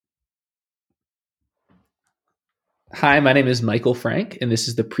Hi, my name is Michael Frank, and this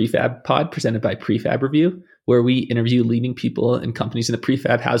is the Prefab Pod presented by Prefab Review, where we interview leading people and companies in the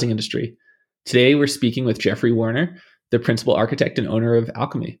prefab housing industry. Today, we're speaking with Geoffrey Warner, the principal architect and owner of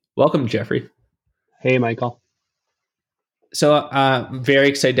Alchemy. Welcome, Geoffrey. Hey, Michael. So, I'm very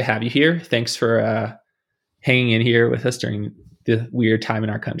excited to have you here. Thanks for hanging in here with us during the weird time in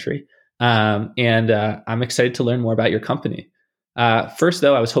our country. And I'm excited to learn more about your company. First,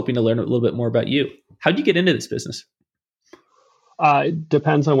 though, I was hoping to learn a little bit more about you. How did you get into this business? It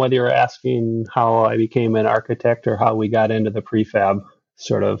depends on whether you're asking how I became an architect or how we got into the prefab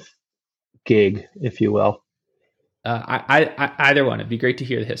sort of gig, if you will. Either one. It'd be great to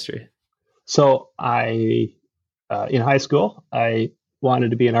hear the history. So in high school, I wanted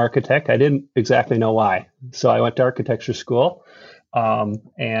to be an architect. I didn't exactly know why. So I went to architecture school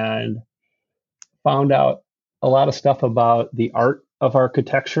and found out a lot of stuff about the art of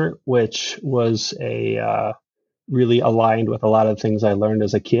architecture, which was really aligned with a lot of things I learned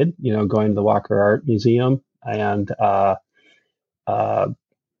as a kid, going to the Walker Art Museum and uh,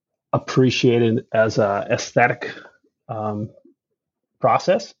 appreciated as a aesthetic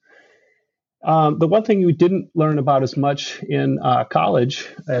process. The one thing we didn't learn about as much in college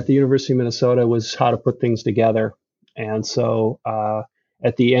at the University of Minnesota was how to put things together. And so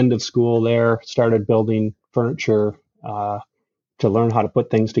at the end of school there, started building furniture to learn how to put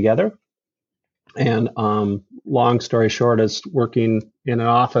things together. And long story short, is working in an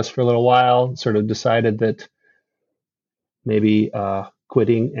office for a little while, sort of decided that maybe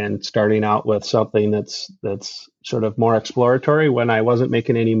quitting and starting out with something that's sort of more exploratory when I wasn't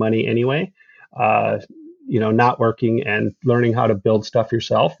making any money anyway. Not working and learning how to build stuff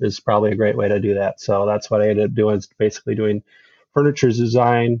yourself is probably a great way to do that. So that's what I ended up doing, is basically doing furniture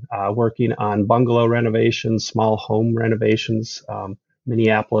design, working on bungalow renovations, small home renovations.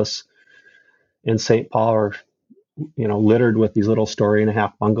 Minneapolis and St. Paul are, littered with these little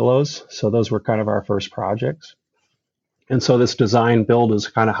story-and-a-half bungalows. So those were kind of our first projects. And so this design build is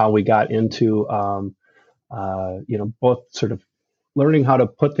kind of how we got into, both sort of learning how to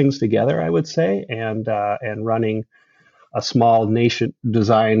put things together, I would say, and running a small nation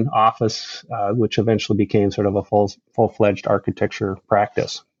design office, which eventually became sort of a full-fledged architecture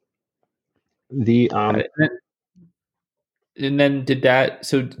practice. The And then did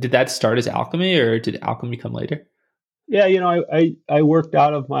that start as Alchemy, or did Alchemy come later? Yeah, I worked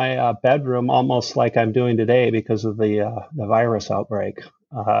out of my bedroom almost like I'm doing today because of the virus outbreak.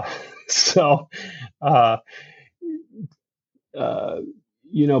 So, uh, uh,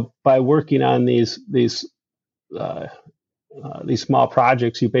 by working on uh, these small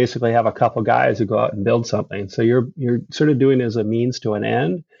projects, you basically have a couple guys who go out and build something. So you're sort of doing it as a means to an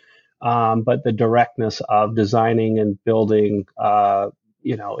end. But the directness of designing and building,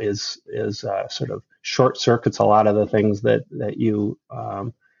 is sort of short circuits a lot of the things that you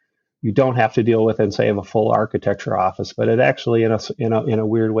don't have to deal with in, say, a full architecture office. But it actually, in a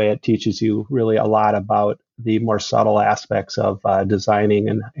weird way, it teaches you really a lot about the more subtle aspects of designing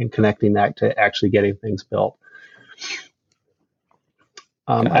and connecting that to actually getting things built.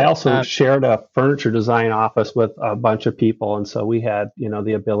 I also shared a furniture design office with a bunch of people, and so we had,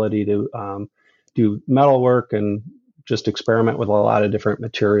 the ability to do metal work and just experiment with a lot of different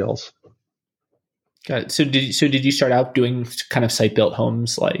materials. Got it. So did you start out doing kind of site built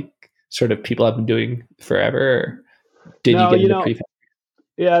homes like sort of people have been doing forever? Or did you No, get into prefab?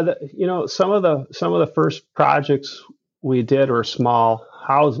 yeah, some of the first projects we did were small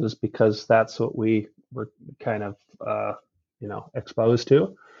houses because that's what we were kind of exposed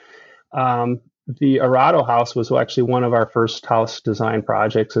to. The Arado house was actually one of our first house design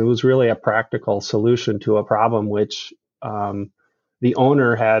projects, and it was really a practical solution to a problem which the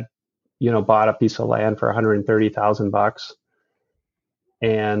owner had, bought a piece of land for $130,000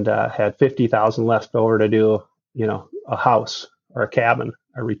 and had 50,000 left over to do, a house or a cabin,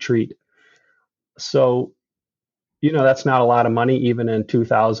 a retreat. So, that's not a lot of money even in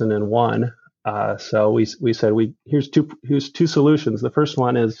 2001. So we said here's two solutions. The first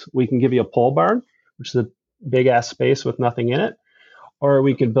one is we can give you a pole barn, which is a big ass space with nothing in it, or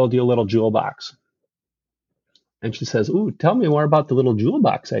we can build you a little jewel box. And she says, "Ooh, tell me more about the little jewel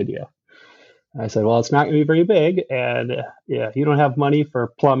box idea." I said, "Well, it's not going to be very big, and yeah, you don't have money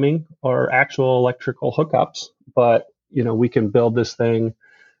for plumbing or actual electrical hookups, but we can build this thing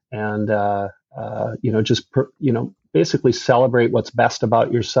and basically celebrate what's best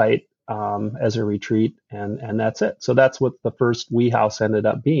about your site as a retreat, and that's it." So that's what the first Wee House ended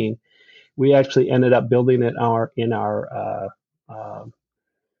up being. We actually ended up building it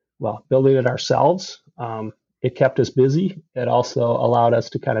building it ourselves. it kept us busy. It also allowed us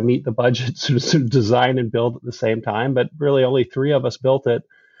to kind of meet the budget, sort of design and build at the same time. But really, only three of us built it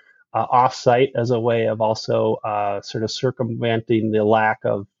off-site as a way of also sort of circumventing the lack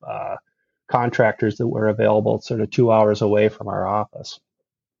of contractors that were available sort of 2 hours away from our office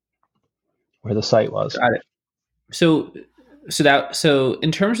where the site was. Got it. So, so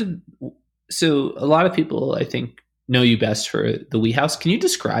in terms of, so a lot of people, I think, know you best for the Wee House. Can you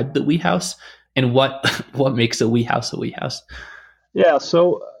describe the Wee House and what what makes a Wee House a Wee House? Yeah,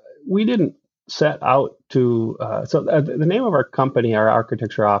 so we didn't set out to. The name of our company, our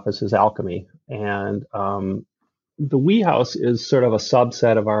architecture office, is Alchemy, and the Wee House is sort of a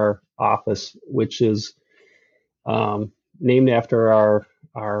subset of our office, which is named after our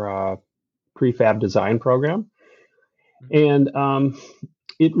prefab design program, and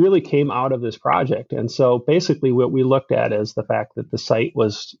it really came out of this project. And so basically, what we looked at is the fact that the site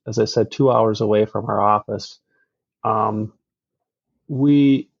was, as I said, 2 hours away from our office.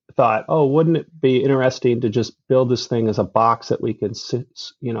 We thought, oh, wouldn't it be interesting to just build this thing as a box that we can,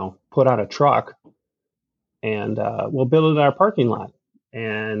 put on a truck, and we'll build it in our parking lot,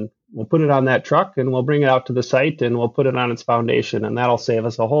 and we'll put it on that truck, and we'll bring it out to the site, and we'll put it on its foundation, and that'll save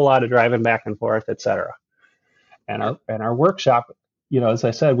us a whole lot of driving back and forth, et cetera. And our workshop, as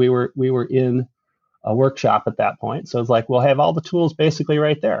I said, we were in a workshop at that point, so it's like we'll have all the tools basically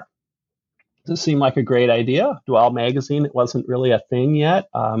right there. This seemed like a great idea. Dwell magazine, it wasn't really a thing yet.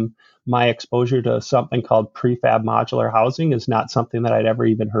 My exposure to something called prefab modular housing is not something that I'd ever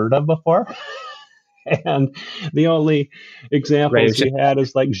even heard of before. And the only examples we had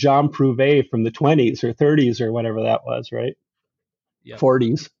is like Jean Prouvé from the 20s or 30s or whatever that was, right? Yeah.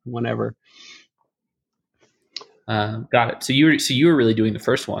 40s, whenever. Got it. So you were really doing the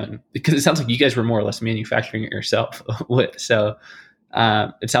first one, because it sounds like you guys were more or less manufacturing it yourself. So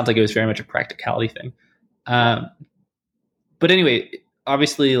it sounds like it was very much a practicality thing. But anyway,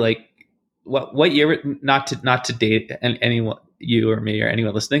 obviously, like what year? Not to date anyone, you or me or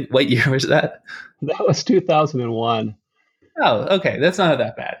anyone listening. What year was that? That was 2001. Oh, okay, that's not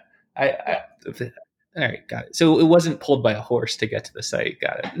that bad. All right, got it. So it wasn't pulled by a horse to get to the site.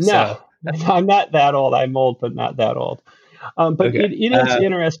 Got it. No, I'm not that old. I'm old, but not that old. But okay. It is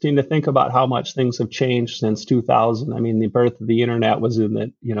interesting to think about how much things have changed since 2000. I mean, the birth of the internet was in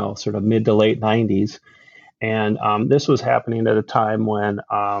the sort of mid to late 90s, and this was happening at a time when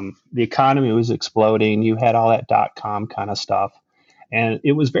the economy was exploding. You had all that .com kind of stuff, and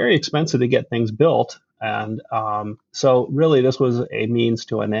it was very expensive to get things built. And so, really, this was a means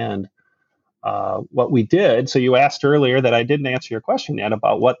to an end. What we did, so you asked earlier that I didn't answer your question yet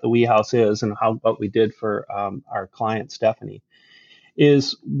about what the Wee House is and what we did for our client Stephanie,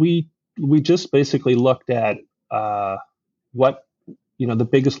 is we just basically looked at what the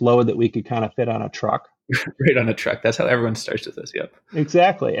biggest load that we could kind of fit on a truck. Right, on a truck. That's how everyone starts with this. Yep.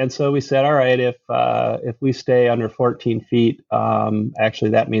 Exactly. And so we said, all right, if we stay under 14 feet,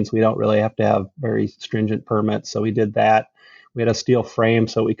 actually that means we don't really have to have very stringent permits. So we did that. We had a steel frame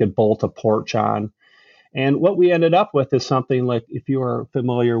so we could bolt a porch on. And what we ended up with is something like, if you are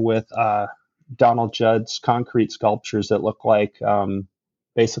familiar with Donald Judd's concrete sculptures that look like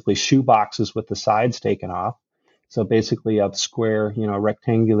basically shoe boxes with the sides taken off. So basically a square,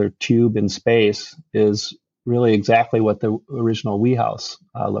 rectangular tube in space is really exactly what the original Wee House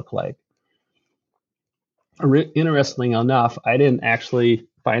looked like. Interestingly enough, I didn't actually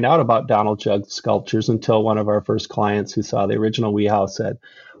find out about Donald Judd's sculptures until one of our first clients who saw the original Wee House had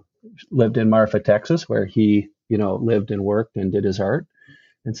lived in Marfa, Texas, where he, lived and worked and did his art,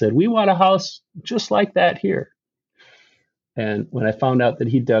 and said, "We want a house just like that here." And when I found out that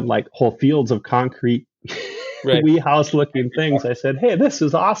he'd done like whole fields of concrete Wee House looking things, I said, "Hey, this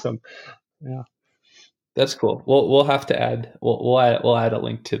is awesome." Yeah, that's cool. We'll have to add. We'll add a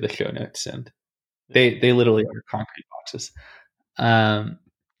link to the show notes, and they literally are concrete boxes.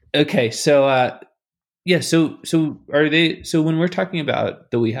 Okay, so so are they? So when we're talking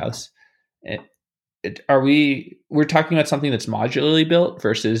about the Wee House, we're talking about something that's modularly built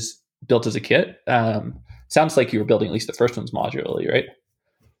versus built as a kit? Sounds like you were building, at least the first one's modularly, right?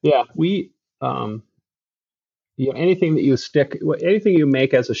 Yeah, we anything that anything you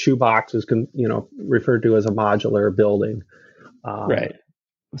make as a shoebox is referred to as a modular building. Right.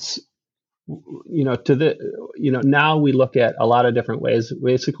 Now we look at a lot of different ways.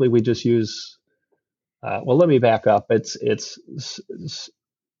 Basically, we just use. Let me back up. It's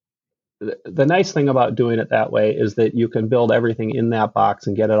the nice thing about doing it that way is that you can build everything in that box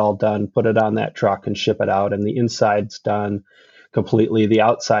and get it all done, put it on that truck and ship it out, and the inside's done completely. The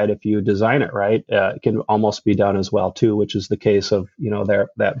outside, if you design it right, it can almost be done as well too, which is the case of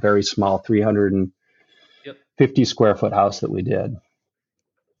that very small 300 and 50 square foot house that we did.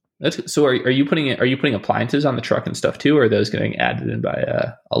 So are you putting appliances on the truck and stuff too, or are those getting added in by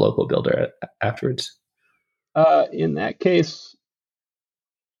a local builder afterwards? In that case,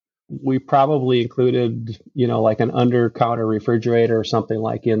 we probably included, like an under counter refrigerator or something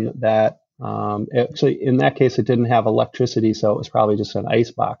like in that. Actually, in that case, it didn't have electricity, so it was probably just an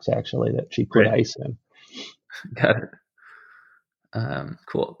ice box actually that she put Right. ice in. Got it.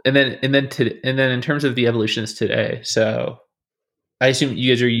 Cool. And then in terms of the evolutions today, so I assume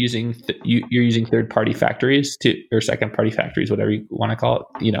you guys are using you're using third party factories or second party factories, whatever you want to call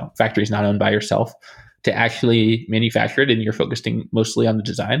it. Factories not owned by yourself to actually manufacture it, and you're focusing mostly on the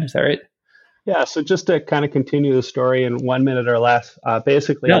design. Is that right? Yeah, so just to kind of continue the story in 1 minute or less,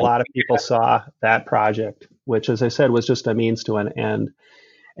 basically a No. lot of people saw that project, which, as I said, was just a means to an end.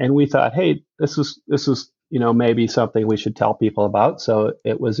 And we thought, hey, this is maybe something we should tell people about. So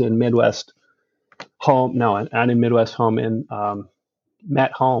it was in Midwest Home, no, not in Midwest Home, in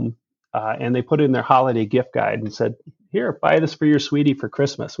Met Home, and they put in their holiday gift guide and said, here, buy this for your sweetie for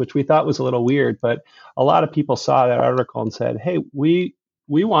Christmas, which we thought was a little weird, but a lot of people saw that article and said, hey, we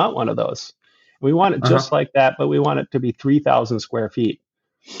want one of those. We want it Uh-huh. just like that, but we want it to be 3,000 square feet.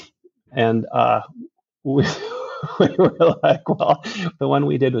 And we, we were like, well, the one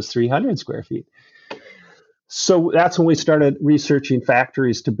we did was 300 square feet. So that's when we started researching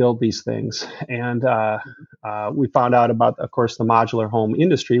factories to build these things. And we found out about, of course, the modular home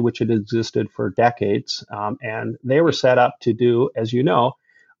industry, which had existed for decades. And they were set up to do, as you know,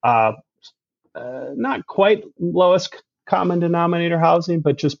 uh, not quite lowest common denominator housing,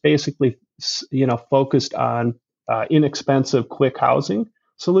 but just basically, focused on inexpensive, quick housing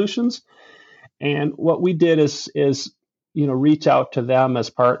solutions. And what we did is reach out to them as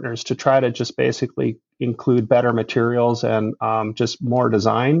partners to try to just basically include better materials and just more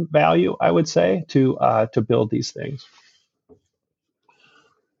design value, I would say, to build these things.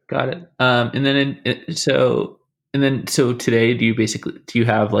 Got it. So today, do you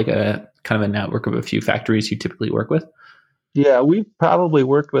have like a kind of a network of a few factories you typically work with? Yeah, we've probably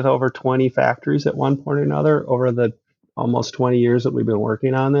worked with over 20 factories at one point or another over the almost 20 years that we've been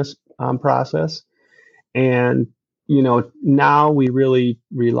working on this process. And now we really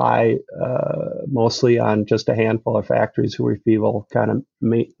rely mostly on just a handful of factories who we feel will kind of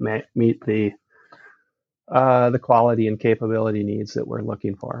meet the quality and capability needs that we're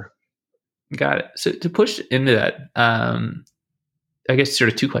looking for. Got it. So to push into that, I guess sort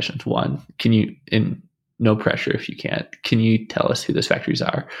of two questions. One, can you, in no pressure if you can't, can you tell us who those factories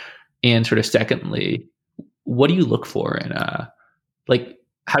are? And sort of secondly, what do you look for in like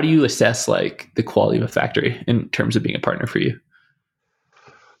how do you assess like the quality of a factory in terms of being a partner for you?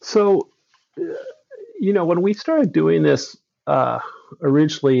 So, when we started doing this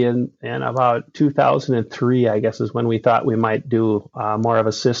originally in about 2003, I guess is when we thought we might do more of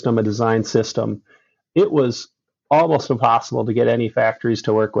a design system. It was almost impossible to get any factories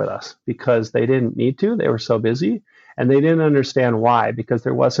to work with us because they didn't need to. They were so busy, and they didn't understand why, because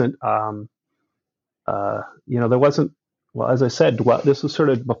there wasn't, there wasn't. Well, as I said, this was sort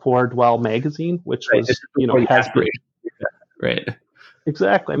of before Dwell magazine, which Right. This was, is before the has been. aspiration. Right.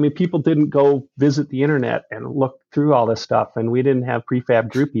 Exactly. I mean, people didn't go visit the internet and look through all this stuff, and we didn't have prefab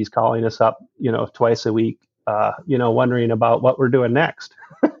groupies calling us up, twice a week, wondering about what we're doing next.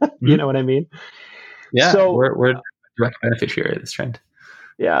 You Mhm. know what I mean? Yeah, So, we're a direct beneficiary of this trend.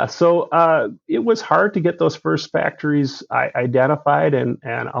 yeah, so it was hard to get those first factories identified and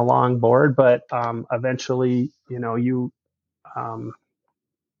along board, but eventually, you um,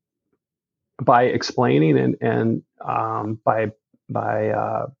 by explaining and by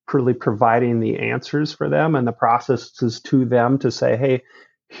really providing the answers for them and the processes to them to say, hey,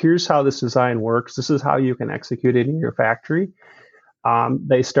 here's how this design works. This is how you can execute it in your factory.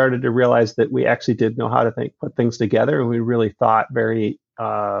 They started to realize that we actually did know how to put things together, and we really thought very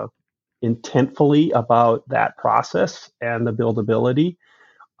intentfully about that process and the buildability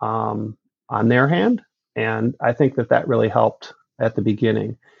on their hand. And I think that really helped at the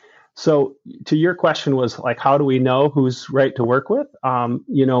beginning. So to your question was like, how do we know who's right to work with?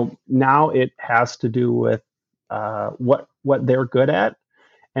 Now it has to do with what they're good at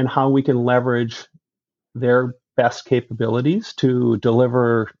and how we can leverage their best capabilities to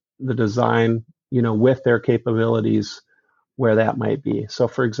deliver the design, with their capabilities where that might be. So,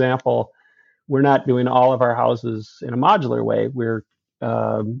 for example, we're not doing all of our houses in a modular way. We're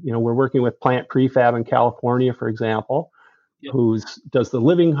working with Plant Prefab in California, for example, Yep. who does the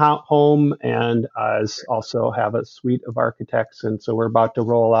living home and also have a suite of architects. And so we're about to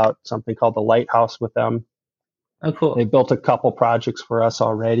roll out something called the Lighthouse with them. Oh, They cool. built a couple projects for us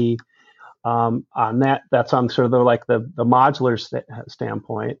already. On that's on sort of the modular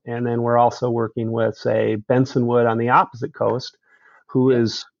standpoint. And then we're also working with, say, Benson Wood on the opposite coast, who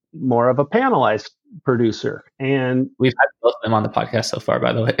is more of a panelized producer. And we've had both of them on the podcast so far,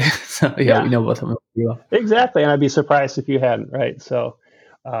 by the way. So we know both of them pretty well. Exactly. And I'd be surprised if you hadn't, right? So,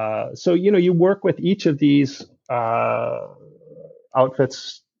 you work with each of these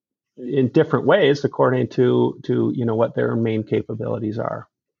outfits in different ways according to what their main capabilities are.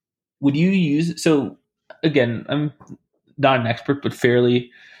 Would you use, so again, I'm not an expert, but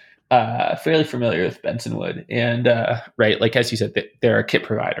fairly familiar with Benson Wood, and right, like as you said, they're a kit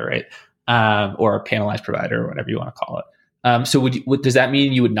provider, right, or a panelized provider, or whatever you want to call it. So does that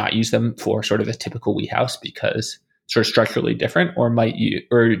mean you would not use them for sort of a typical wheat house because sort of structurally different, or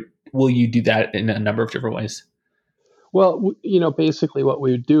will you do that in a number of different ways? Well, basically what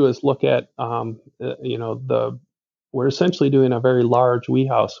we would do is look at, we're essentially doing a very large wee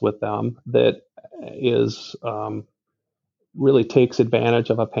house with them that is really takes advantage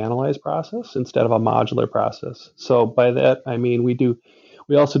of a panelized process instead of a modular process. So by that, I mean,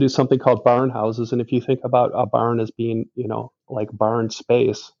 we also do something called barn houses. And if you think about a barn as being, like barn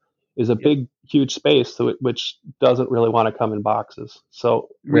space is a big, huge space, which doesn't really want to come in boxes. So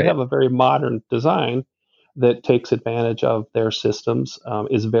we have a very modern design that takes advantage of their systems,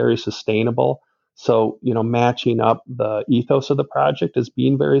 is very sustainable. So, matching up the ethos of the project as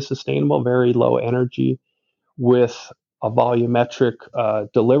being very sustainable, very low energy, with a volumetric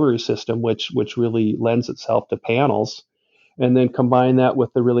delivery system, which really lends itself to panels, and then combine that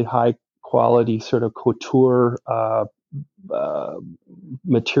with the really high quality sort of couture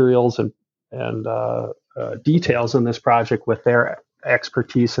materials and details in this project with their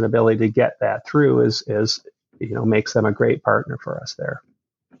expertise and ability to get that through is makes them a great partner for us there.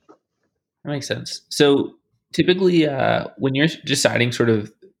 That makes sense. So typically, when you're deciding sort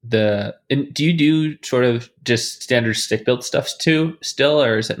of do you do sort of just standard stick built stuff too still,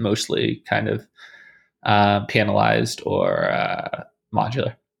 or is it mostly kind of panelized or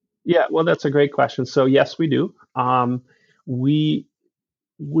modular? Yeah, well, that's a great question. So yes, we do. We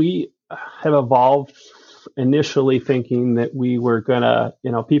have evolved initially thinking that we were gonna,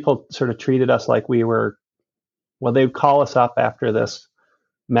 people sort of treated us like we were, well, they'd call us up after this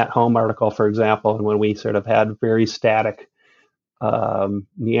Met Home article, for example, and when we sort of had very static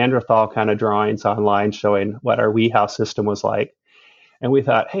Neanderthal kind of drawings online showing what our wee house system was like. And we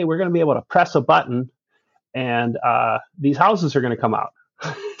thought, hey, we're going to be able to press a button and these houses are going to come out.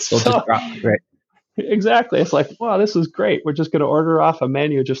 Right. Exactly. It's like, wow, this is great. We're just going to order off a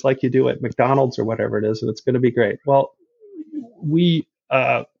menu just like you do at McDonald's or whatever it is, and it's going to be great. Well, we,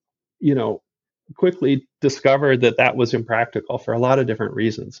 quickly discovered that was impractical for a lot of different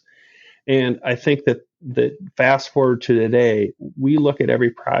reasons. And I think that fast forward to today, we look at every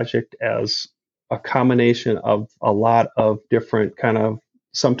project as a combination of a lot of different kind of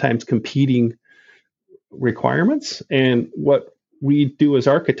sometimes competing requirements. And what we do as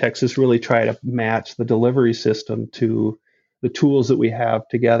architects is really try to match the delivery system to the tools that we have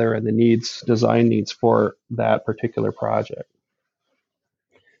together and the design needs for that particular project.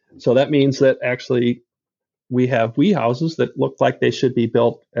 So that means that actually we have wee houses that look like they should be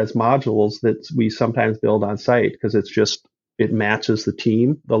built as modules that we sometimes build on site because it matches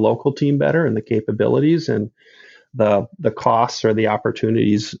the local team better, and the capabilities and the costs or the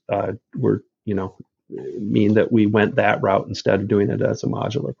opportunities mean that we went that route instead of doing it as a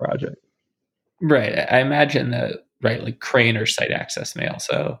modular project. Right. I imagine that, right, like crane or site access may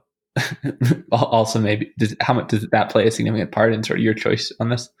also maybe how much does that play a significant part in sort of your choice on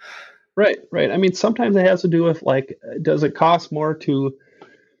this? Right. I mean, sometimes it has to do with like, does it cost more to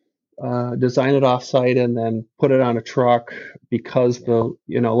design it off-site and then put it on a truck because the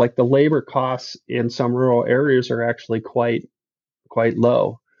labor costs in some rural areas are actually quite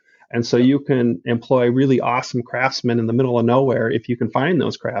low, and so you can employ really awesome craftsmen in the middle of nowhere if you can find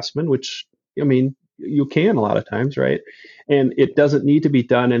those craftsmen, which I mean you can a lot of times, right? And it doesn't need to be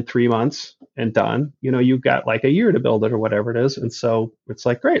done in 3 months and done. You've got like a year to build it or whatever it is, and so it's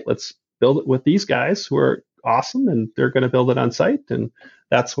like, great, let's build it with these guys who are awesome and they're going to build it on site, and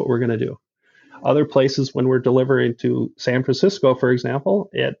that's what we're going to do. Other places, when we're delivering to San Francisco, for example,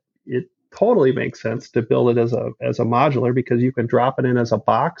 it totally makes sense to build it as a modular because you can drop it in as a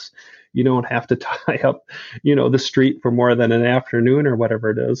box. You don't have to tie up, the street for more than an afternoon or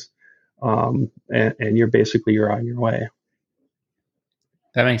whatever it is, and you're on your way.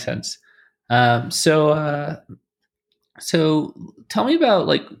 That makes sense. So tell me about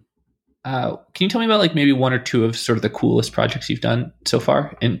can you tell me about like maybe one or two of sort of the coolest projects you've done so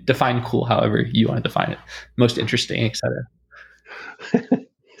far, and define cool however you want to define it, most interesting, etc.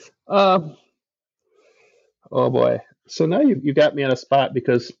 Um, oh boy. So now you got me on a spot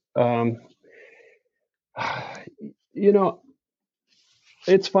because, you know,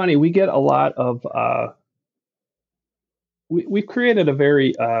 it's funny. We get a lot of, we created a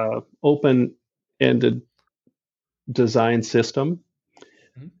very open ended design system.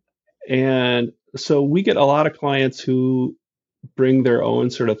 Mhm. And so we get a lot of clients who bring their own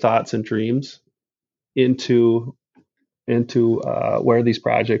sort of thoughts and dreams into where these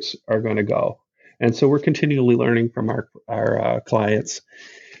projects are going to go. And so we're continually learning from our clients.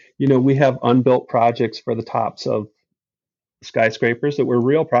 You know, we have unbuilt projects for the tops of skyscrapers that were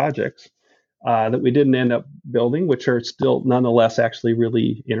real projects that we didn't end up building, which are still nonetheless actually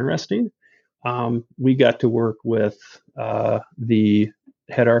really interesting. We got to work with the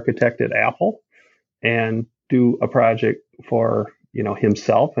head architect at Apple and do a project for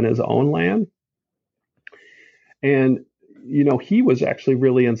himself and his own land. And he was actually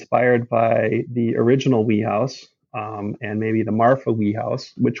really inspired by the original Wee House and maybe the Marfa Wee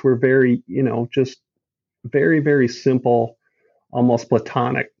House, which were very just very very simple, almost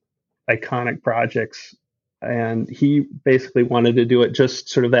platonic, iconic projects. And he basically wanted to do it just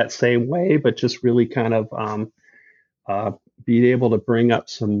sort of that same way, but just really kind of uh, be able to bring up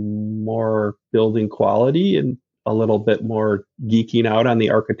some more building quality and a little bit more geeking out on the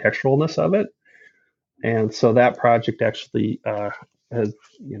architecturalness of it. And so that project actually has,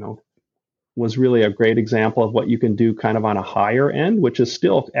 was really a great example of what you can do kind of on a higher end, which is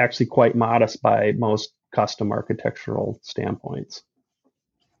still actually quite modest by most custom architectural standpoints.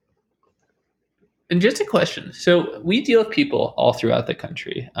 And just a question. So we deal with people all throughout the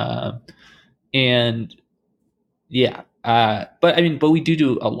country. And yeah, but I mean, but we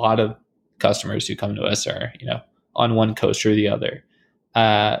do a lot of customers who come to us are, on one coast or the other.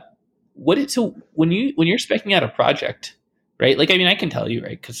 Uh, so when you're specking out a project, right? Like, I mean, I can tell you,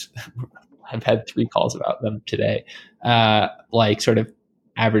 right? Because I've had 3 calls about them today, like sort of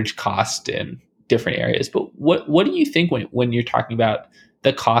average cost in different areas. But what do you think when you're talking about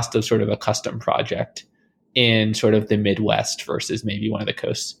the cost of sort of a custom project in sort of the Midwest versus maybe one of the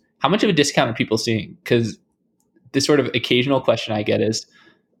coasts? How much of a discount are people seeing? Because the sort of occasional question I get is,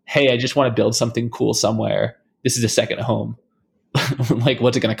 "Hey, I just want to build something cool somewhere. This is a second home. Like,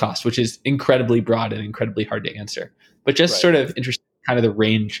 what's it going to cost?" Which is incredibly broad and incredibly hard to answer. But just Right. sort of interesting, kind of the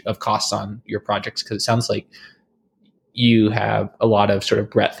range of costs on your projects, because it sounds like you have a lot of sort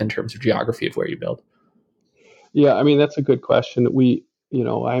of breadth in terms of geography of where you build. Yeah, I mean that's a good question. I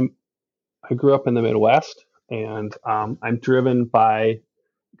grew up in the Midwest, and I'm driven by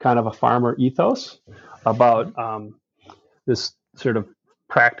kind of a farmer ethos Mhm. about this sort of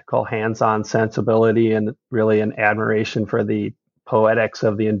practical, hands-on sensibility, and really an admiration for the poetics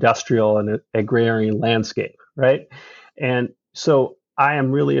of the industrial and agrarian landscape, right? And so I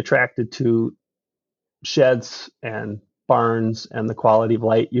am really attracted to sheds and barns and the quality of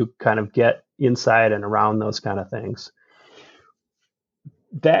light you kind of get inside and around those kind of things.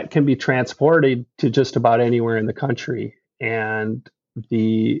 That can be transported to just about anywhere in the country. And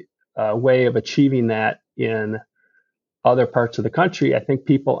the way of achieving that in other parts of the country, I think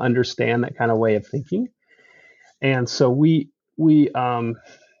people understand that kind of way of thinking. And so we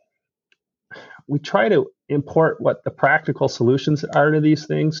try to import what the practical solutions are to these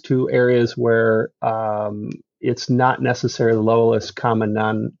things to areas where it's not necessarily the lowest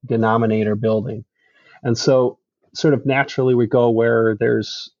common denominator building. And so sort of naturally we go where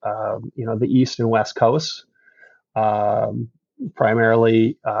there's the east and west coasts, um,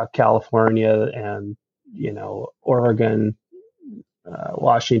 primarily California and Oregon,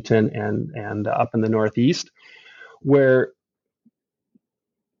 Washington, and up in the Northeast, where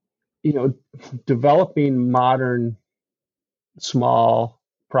developing modern small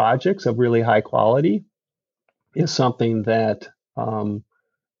projects of really high quality is something that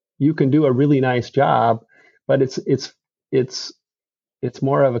you can do a really nice job, but it's it's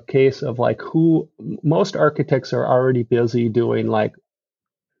more of a case of like who most architects are already busy doing like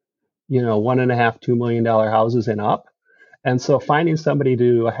 $1.5 $2 million houses and up. And so finding somebody to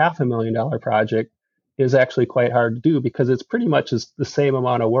do a $500,000 project is actually quite hard to do because it's pretty much the same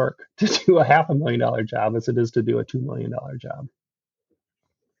amount of work to do a $500,000 job as it is to do a $2 million job.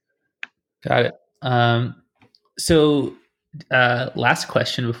 Got it. So, last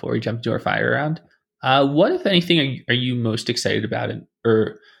question before we jump into our fire round. What, if anything, are you most excited about,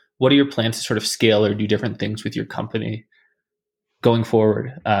 or what are your plans to sort of scale or do different things with your company going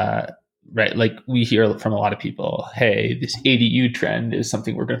forward? Right, like we hear from a lot of people, hey, this ADU trend is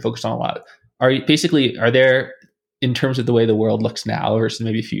something we're going to focus on a lot. Are there, in terms of the way the world looks now versus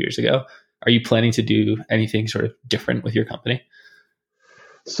maybe a few years ago, are you planning to do anything sort of different with your company?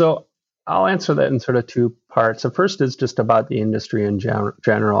 So I'll answer that in sort of two parts. The first is just about the industry in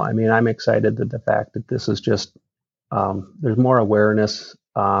general. I mean, I'm excited that the fact that this is just there's more awareness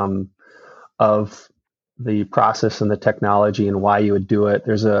of the process and the technology and why you would do it.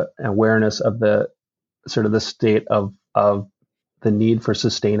 There's an awareness of the sort of the state of the need for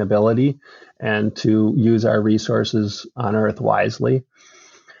sustainability and to use our resources on Earth wisely.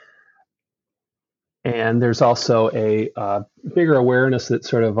 And there's also a bigger awareness that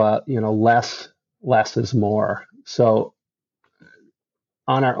sort of less is more. So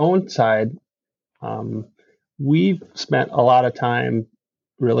on our own side, um, we've spent a lot of time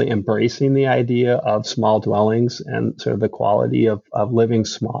really embracing the idea of small dwellings and sort of the quality of living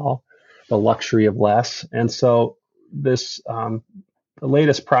small, the luxury of less. And so this the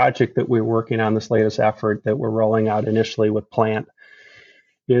latest project that we're working on, this latest effort that we're rolling out initially with Plant,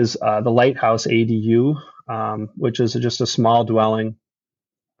 is the Lighthouse ADU, which is just a small dwelling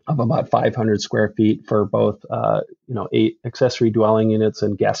of about 500 square feet for both, 8 accessory dwelling units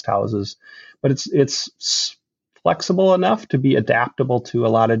and guest houses. But it's flexible enough to be adaptable to a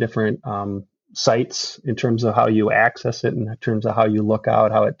lot of different sites in terms of how you access it, in terms of how you look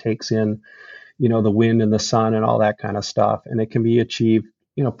out, how it takes in, the wind and the sun and all that kind of stuff. And it can be achieved,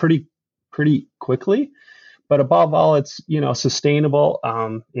 pretty quickly. But above all, it's sustainable.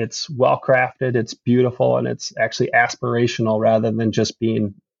 It's well crafted. It's beautiful, and it's actually aspirational rather than just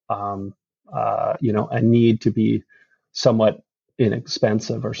being a need to be somewhat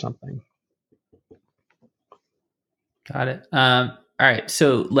inexpensive or something. Got it. All right.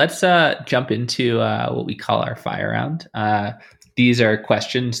 So let's jump into what we call our fire round. These are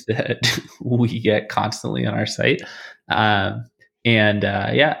questions that we get constantly on our site.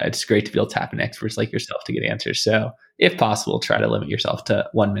 It's great to be able to tap in experts like yourself to get answers. So if possible, try to limit yourself to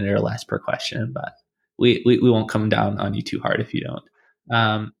 1 minute or less per question, but we won't come down on you too hard if you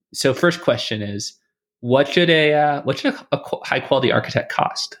don't. So first question is, what should a high quality architect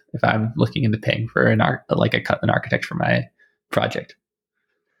cost if I'm looking into paying for an architect for my project?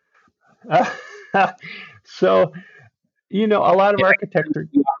 So, a lot of architecture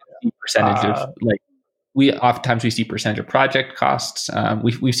Percentage of we oftentimes we see percentage of project costs.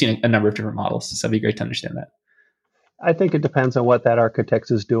 We've seen a number of different models, so it'd be great to understand that. I think it depends on what that architect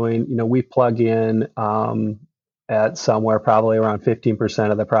is doing. We plug in at somewhere probably around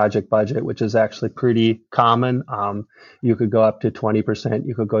 15% of the project budget, which is actually pretty common. You could go up to 20%,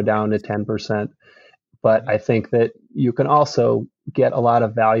 you could go down to 10%. But I think that you can also get a lot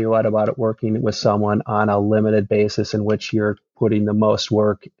of value out about it working with someone on a limited basis in which you're putting the most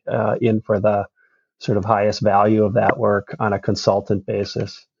work in for the sort of highest value of that work on a consultant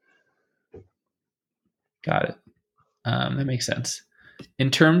basis. Got it. That makes sense.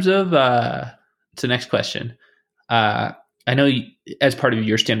 In terms of, so next question. I know as part of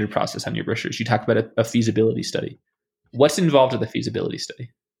your standard process on your brochures, you talk about a feasibility study. What's involved with a feasibility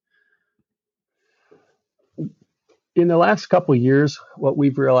study? In the last couple of years, what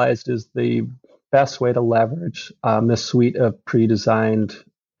we've realized is the best way to leverage this suite of pre-designed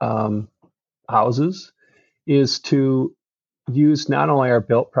houses is to use not only our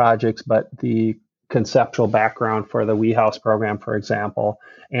built projects, but the conceptual background for the We House program, for example,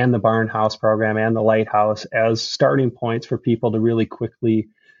 and the Barn House program and the Lighthouse as starting points for people to really quickly,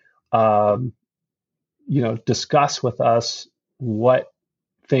 discuss with us what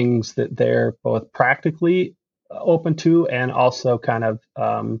things that they're both practically open to and also kind of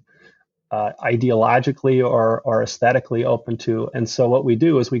ideologically or aesthetically open to. And so what we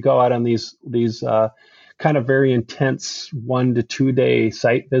do is we go out on these kind of very intense 1 to 2 day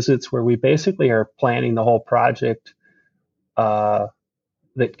site visits where we basically are planning the whole project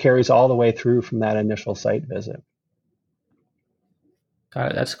that carries all the way through from that initial site visit.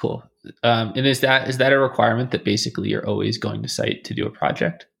 Got it. That's cool. And is that a requirement that basically you're always going to site to do a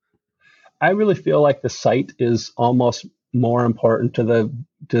project? I really feel like the site is almost more important to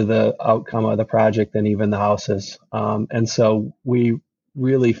the outcome of the project than even the houses. And so we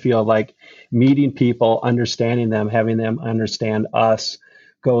really feel like meeting people, understanding them, having them understand us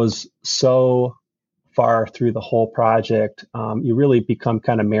goes so far through the whole project. You really become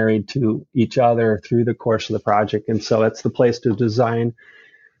kind of married to each other through the course of the project. And so it's the place to design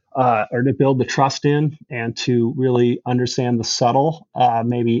or to build the trust in and to really understand the subtle,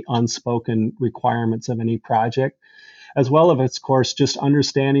 maybe unspoken requirements of any project, as well as, of course, just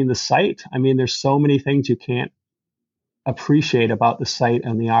understanding the site. I mean, there's so many things you can't appreciate about the site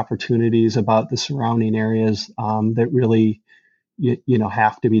and the opportunities about the surrounding areas that really,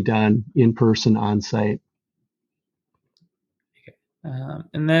 have to be done in person on site.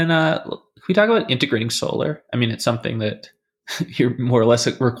 And then can we talk about integrating solar? I mean, it's something that you're more or less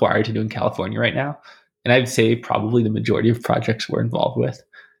required to do in California right now. And I'd say probably the majority of projects we're involved with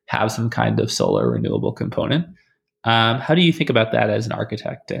have some kind of solar renewable component. How do you think about that as an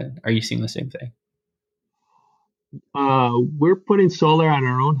architect? And are you seeing the same thing? We're putting solar on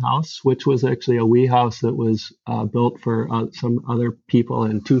our own house, which was actually a wee house that was built for some other people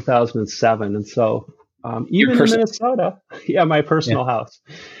in 2007. And so, Your even in personal, Minnesota, yeah, my yeah, personal house.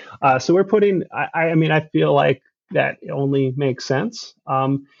 So we're putting. I mean, I feel like that only makes sense.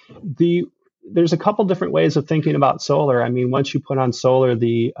 The There's a couple different ways of thinking about solar. I mean, once you put on solar,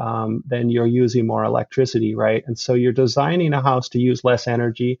 then you're using more electricity, right? And so you're designing a house to use less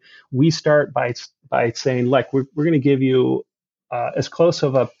energy. We start by saying, like, we're going to give you as close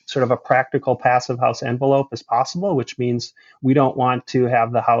of a sort of a practical passive house envelope as possible, which means we don't want to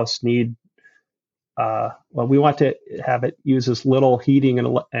have the house need well, we want to have it use as little heating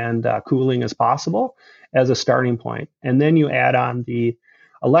and cooling as possible as a starting point. And then you add on the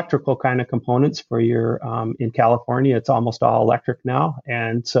electrical kind of components for your, in California, it's almost all electric now.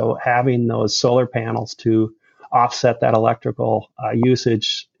 And so having those solar panels to offset that electrical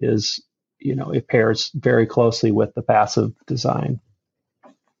usage is, it pairs very closely with the passive design.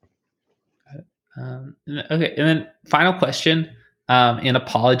 Okay, and then final question. And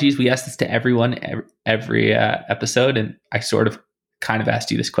apologies, we ask this to everyone every episode, and I sort of kind of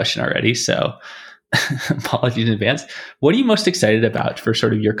asked you this question already, so apologies in advance. What are you most excited about for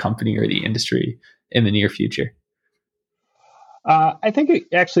sort of your company or the industry in the near future? I think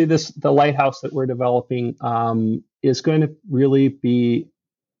actually the lighthouse that we're developing is going to really be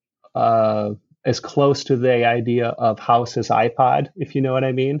uh, as close to the idea of house as iPod, if you know what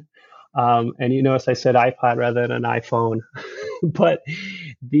I mean. And you notice I said iPod rather than an iPhone, but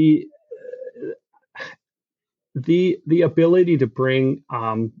the the ability to bring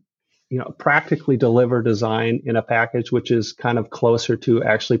practically deliver design in a package which is kind of closer to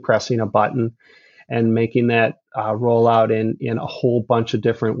actually pressing a button and making that roll out in a whole bunch of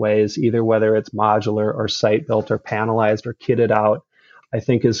different ways, either whether it's modular or site built or panelized or kitted out, I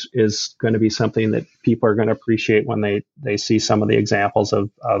think is going to be something that people are going to appreciate when they see some of the examples of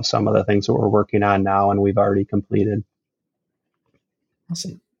some of the things that we're working on now and we've already completed.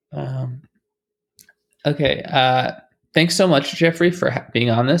 Awesome. Okay. Thanks so much, Geoffrey, for being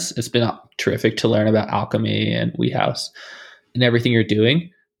on this. It's been terrific to learn about Alchemy and WeHouse and everything you're doing.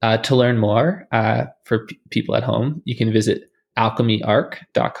 To learn more for people at home, you can visit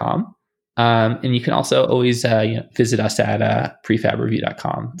alchemyarc.com. And you can also always visit us at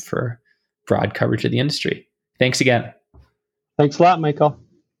prefabreview.com for broad coverage of the industry. Thanks again. Thanks a lot, Michael.